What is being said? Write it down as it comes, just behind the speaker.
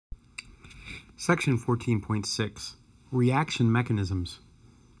Section 14.6, Reaction Mechanisms.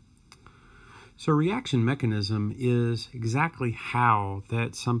 So reaction mechanism is exactly how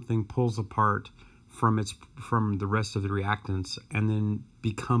that something pulls apart from the rest of the reactants and then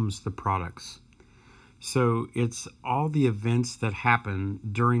becomes the products. So it's all the events that happen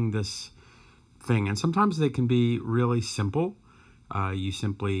during this thing, and sometimes they can be really simple.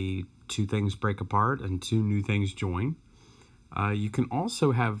 Two things break apart and two new things join. You can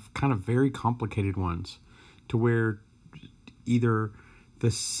also have kind of very complicated ones to where either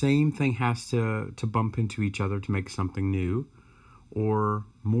the same thing has to bump into each other to make something new, or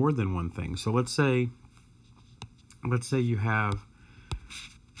more than one thing. So let's say you have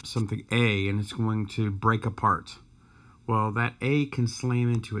something A and it's going to break apart. Well, that A can slam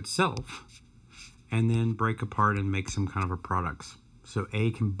into itself and then break apart and make some kind of a product. So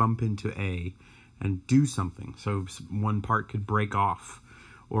A can bump into A and do something. So one part could break off,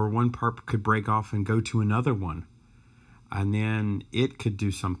 or one part could break off and go to another one, and then it could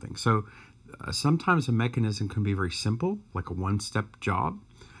do something. So sometimes a mechanism can be very simple, like a one-step job.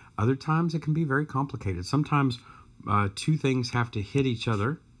 Other times it can be very complicated. Sometimes two things have to hit each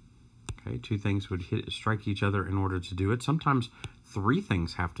other. Okay, two things would strike each other in order to do it. Sometimes three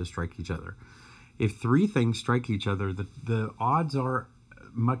things have to strike each other. If three things strike each other, the odds are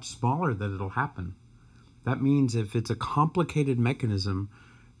much smaller that it'll happen. That means if it's a complicated mechanism,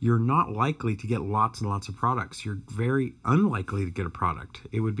 you're not likely to get lots and lots of products. You're very unlikely to get a product.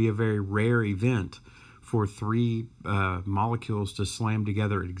 It would be a very rare event for three molecules to slam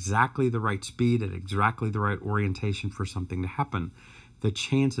together at exactly the right speed, at exactly the right orientation for something to happen. The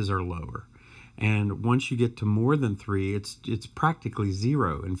chances are lower. And once you get to more than three, it's practically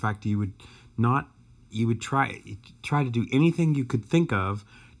zero. In fact, you would try to do anything you could think of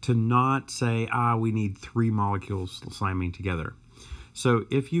to not say, we need three molecules slamming together. So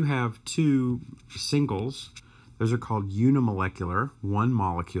if you have two singles, those are called unimolecular, one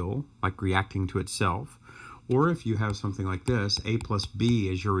molecule, like reacting to itself. Or if you have something like this, A plus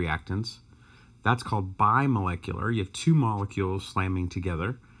B as your reactants, that's called bimolecular. You have two molecules slamming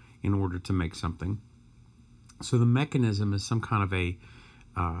together in order to make something. So the mechanism is some kind of a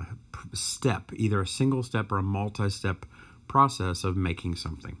step, either a single step or a multi-step process of making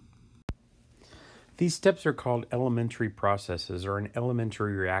something. These steps are called elementary processes or an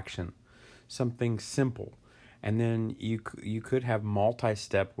elementary reaction, something simple. And then you could have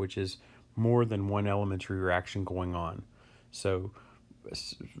multi-step, which is more than one elementary reaction going on. So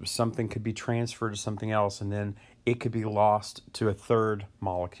something could be transferred to something else, and then it could be lost to a third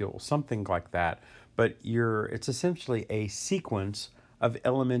molecule, something like that. But it's essentially a sequence of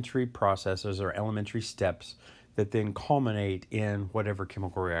elementary processes or elementary steps that then culminate in whatever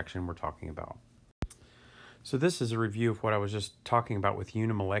chemical reaction we're talking about. So this is a review of what I was just talking about with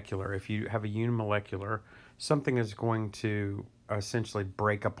unimolecular. If you have a unimolecular, something is going to essentially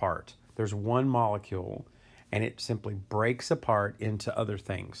break apart. There's one molecule, and it simply breaks apart into other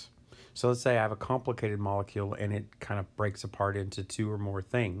things. So let's say I have a complicated molecule, and it kind of breaks apart into two or more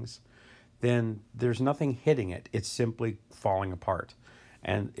things. Then there's nothing hitting it. It's simply falling apart.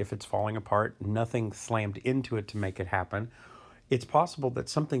 And if it's falling apart, nothing slammed into it to make it happen. It's possible that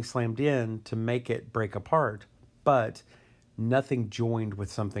something slammed in to make it break apart, but nothing joined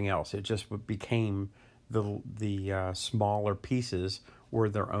with something else. It just became the smaller pieces were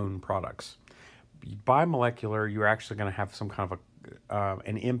their own products. Bimolecular, you're actually going to have some kind of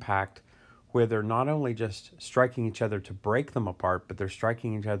an impact where they're not only just striking each other to break them apart, but they're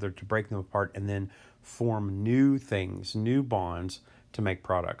striking each other to break them apart and then form new things, new bonds to make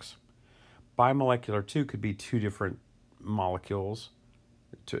products. Bimolecular too could be two different molecules,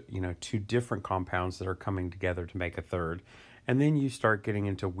 two different compounds that are coming together to make a third. And then you start getting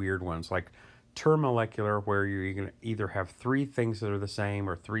into weird ones like termolecular, where you're going to either have three things that are the same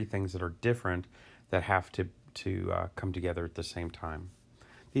or three things that are different that have to come together at the same time.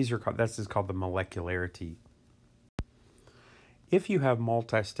 This is called the molecularity. If you have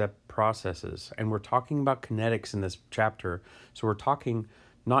multi-step processes, and we're talking about kinetics in this chapter, so we're talking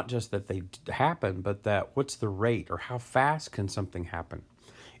not just that they happen, but that what's the rate or how fast can something happen.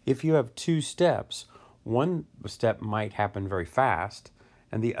 If you have two steps, one step might happen very fast,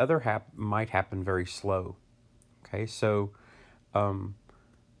 and the other might happen very slow. Okay, so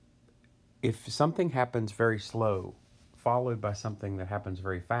if something happens very slow, followed by something that happens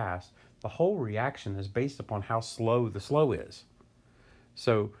very fast, the whole reaction is based upon how slow the slow is.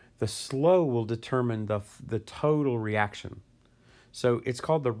 So the slow will determine the total reaction. So it's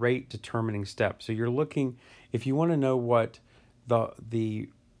called the rate determining step. So you're looking, if you want to know what the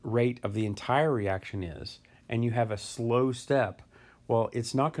rate of the entire reaction is, and you have a slow step, Well,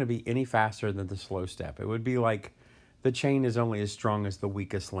 it's not going to be any faster than the slow step. It would be like the chain is only as strong as the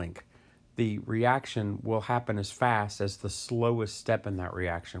weakest link. The reaction will happen as fast as the slowest step in that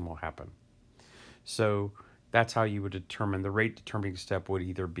reaction will happen. So that's how you would determine the rate determining step would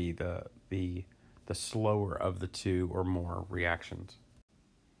either be the slower of the two or more reactions.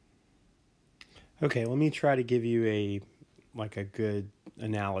 Okay, let me try to give you a good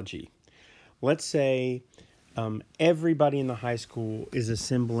analogy. Let's say everybody in the high school is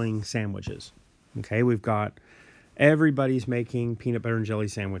assembling sandwiches. Okay, we've got everybody's making peanut butter and jelly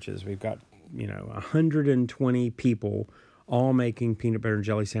sandwiches. We've got 120 people all making peanut butter and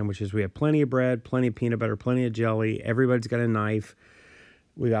jelly sandwiches. We have plenty of bread, plenty of peanut butter, plenty of jelly. Everybody's got a knife.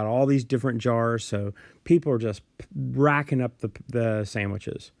 We got all these different jars, so people are just racking up the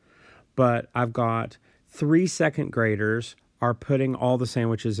sandwiches. But I've got 3 second graders are putting all the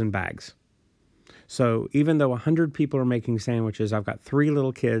sandwiches in bags. So even though 100 people are making sandwiches, I've got 3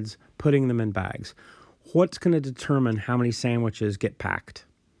 little kids putting them in bags. What's going to determine how many sandwiches get packed?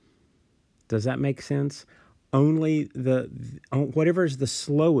 Does that make sense? Only whatever is the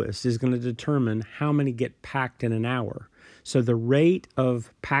slowest is going to determine how many get packed in an hour. So the rate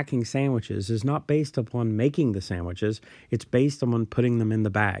of packing sandwiches is not based upon making the sandwiches. It's based on putting them in the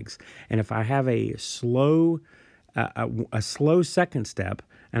bags. And if I have a slow second step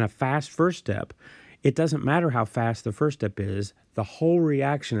and a fast first step, it doesn't matter how fast the first step is. The whole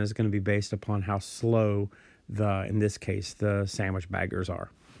reaction is going to be based upon how slow in this case, the sandwich baggers are.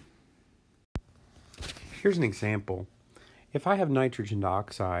 Here's an example. If I have nitrogen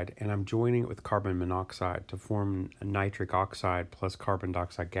dioxide and I'm joining it with carbon monoxide to form a nitric oxide plus carbon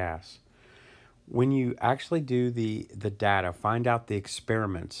dioxide gas, when you actually do the data, find out the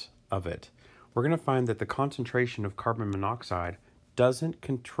experiments of it, we're going to find that the concentration of carbon monoxide doesn't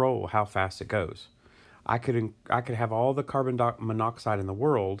control how fast it goes. I could have all the carbon monoxide in the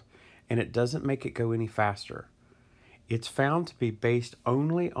world, and it doesn't make it go any faster. It's found to be based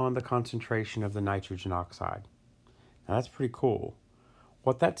only on the concentration of the nitrogen oxide. Now that's pretty cool.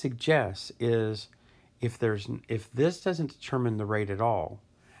 What that suggests is if this doesn't determine the rate at all,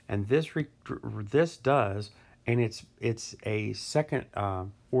 and this does, and it's a second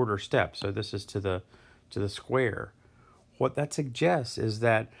order step. So this is to the square. What that suggests is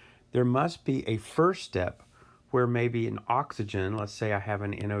that there must be a first step where maybe an oxygen, let's say I have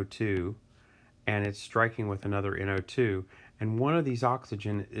an NO2, and it's striking with another NO2, and one of these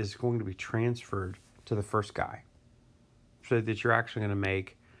oxygen is going to be transferred to the first guy, so that you're actually going to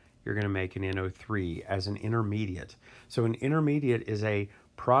make an NO3 as an intermediate. So an intermediate is a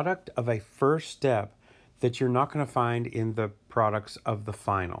product of a first step that you're not going to find in the products of the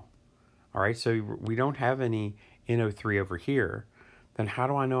final. All right, so we don't have any NO3 over here. Then how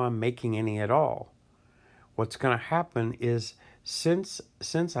do I know I'm making any at all? What's going to happen is since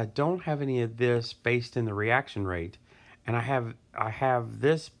I don't have any of this based in the reaction rate, and I have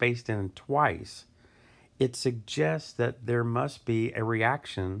this based in twice, it suggests that there must be a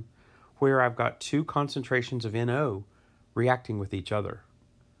reaction where I've got 2 concentrations of NO reacting with each other.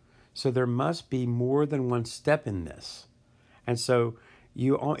 So there must be more than one step in this. And so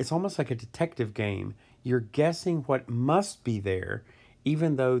it's almost like a detective game. You're guessing what must be there,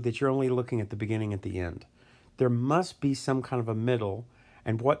 even though that you're only looking at the beginning at the end. There must be some kind of a middle,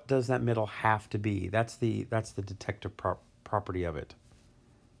 and what does that middle have to be? That's the detective property of it.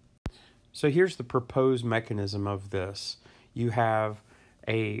 So here's the proposed mechanism of this. You have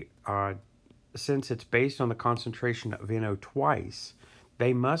since it's based on the concentration of NO twice,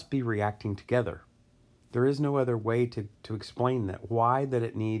 they must be reacting together. There is no other way to explain that.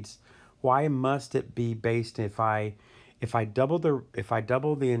 Why must it be based if I double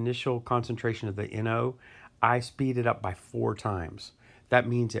the initial concentration of the NO, I speed it up by 4 times. That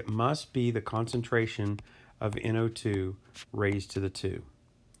means it must be the concentration of NO2 raised to the 2.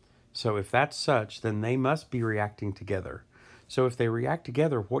 So if that's such, then they must be reacting together. So if they react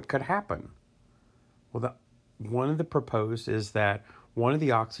together, what could happen? Well, one of the proposed is that one of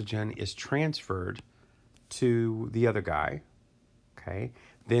the oxygen is transferred to the other guy, okay?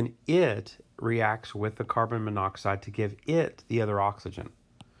 Then it reacts with the carbon monoxide to give it the other oxygen.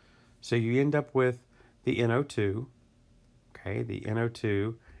 So you end up with the NO2, okay, the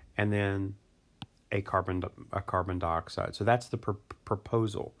NO2, and then a carbon dioxide. So that's the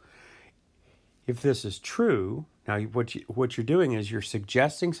proposal. If this is true, now what you're doing is you're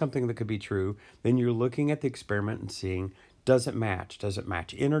suggesting something that could be true, then you're looking at the experiment and seeing, does it match? Does it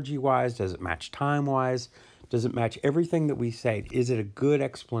match energy-wise? Does it match time-wise? Does it match everything that we say? Is it a good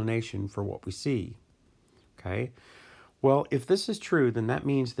explanation for what we see? Okay. Well, if this is true, then that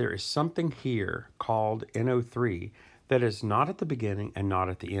means there is something here called NO3 that is not at the beginning and not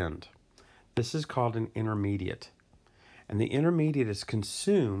at the end. This is called an intermediate. And the intermediate is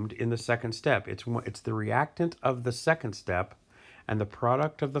consumed in the second step. It's the reactant of the second step and the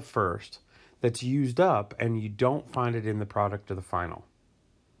product of the first that's used up, and you don't find it in the product of the final.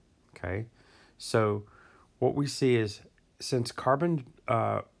 Okay? So what we see is, since carbon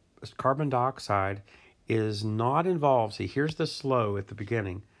dioxide is not involved, see, here's the slow at the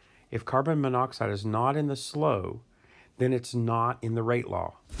beginning. If carbon monoxide is not in the slow, then it's not in the rate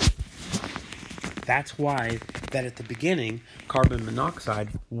law. That's why that at the beginning, carbon monoxide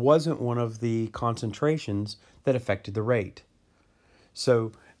wasn't one of the concentrations that affected the rate.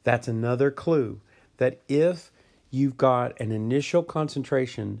 So that's another clue that if you've got an initial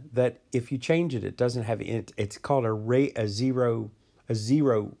concentration that if you change it, it doesn't have it. It's called a zero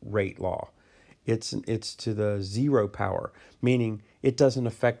rate law. It's to the zero power, meaning it doesn't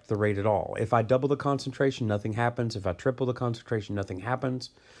affect the rate at all. If I double the concentration, nothing happens. If I triple the concentration, nothing happens.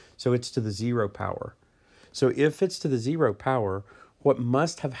 So it's to the zero power. So if it's to the zero power, what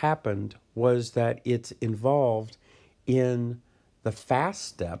must have happened was that it's involved in the fast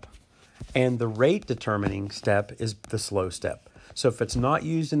step, and the rate determining step is the slow step. So if it's not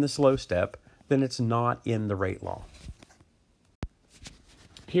used in the slow step, then it's not in the rate law.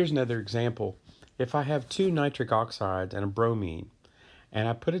 Here's another example. If I have two nitric oxides and a bromine, and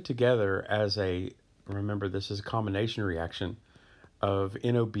I put it together as remember this is a combination reaction of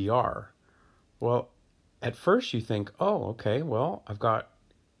NOBr. Well, at first you think, oh, okay, well, I've got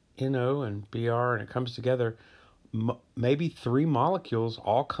NO and Br and it comes together. Maybe 3 molecules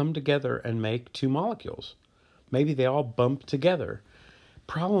all come together and make 2 molecules. Maybe they all bump together.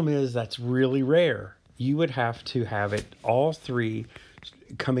 Problem is that's really rare. You would have to have it all 3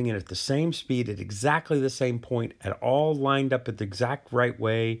 coming in at the same speed at exactly the same point, at all lined up at the exact right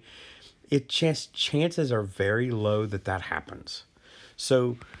way. Chances are very low that happens.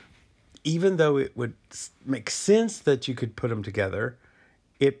 So even though it would make sense that you could put them together,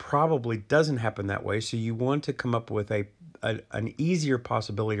 it probably doesn't happen that way. So you want to come up with an easier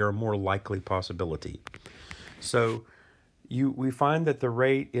possibility or a more likely possibility. So we find that the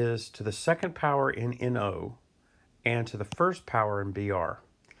rate is to the second power in NO and to the first power in Br.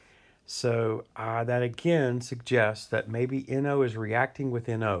 So that again suggests that maybe NO is reacting with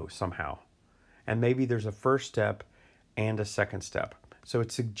NO somehow. And maybe there's a first step and a second step. So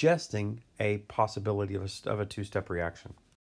it's suggesting a possibility of a two-step reaction.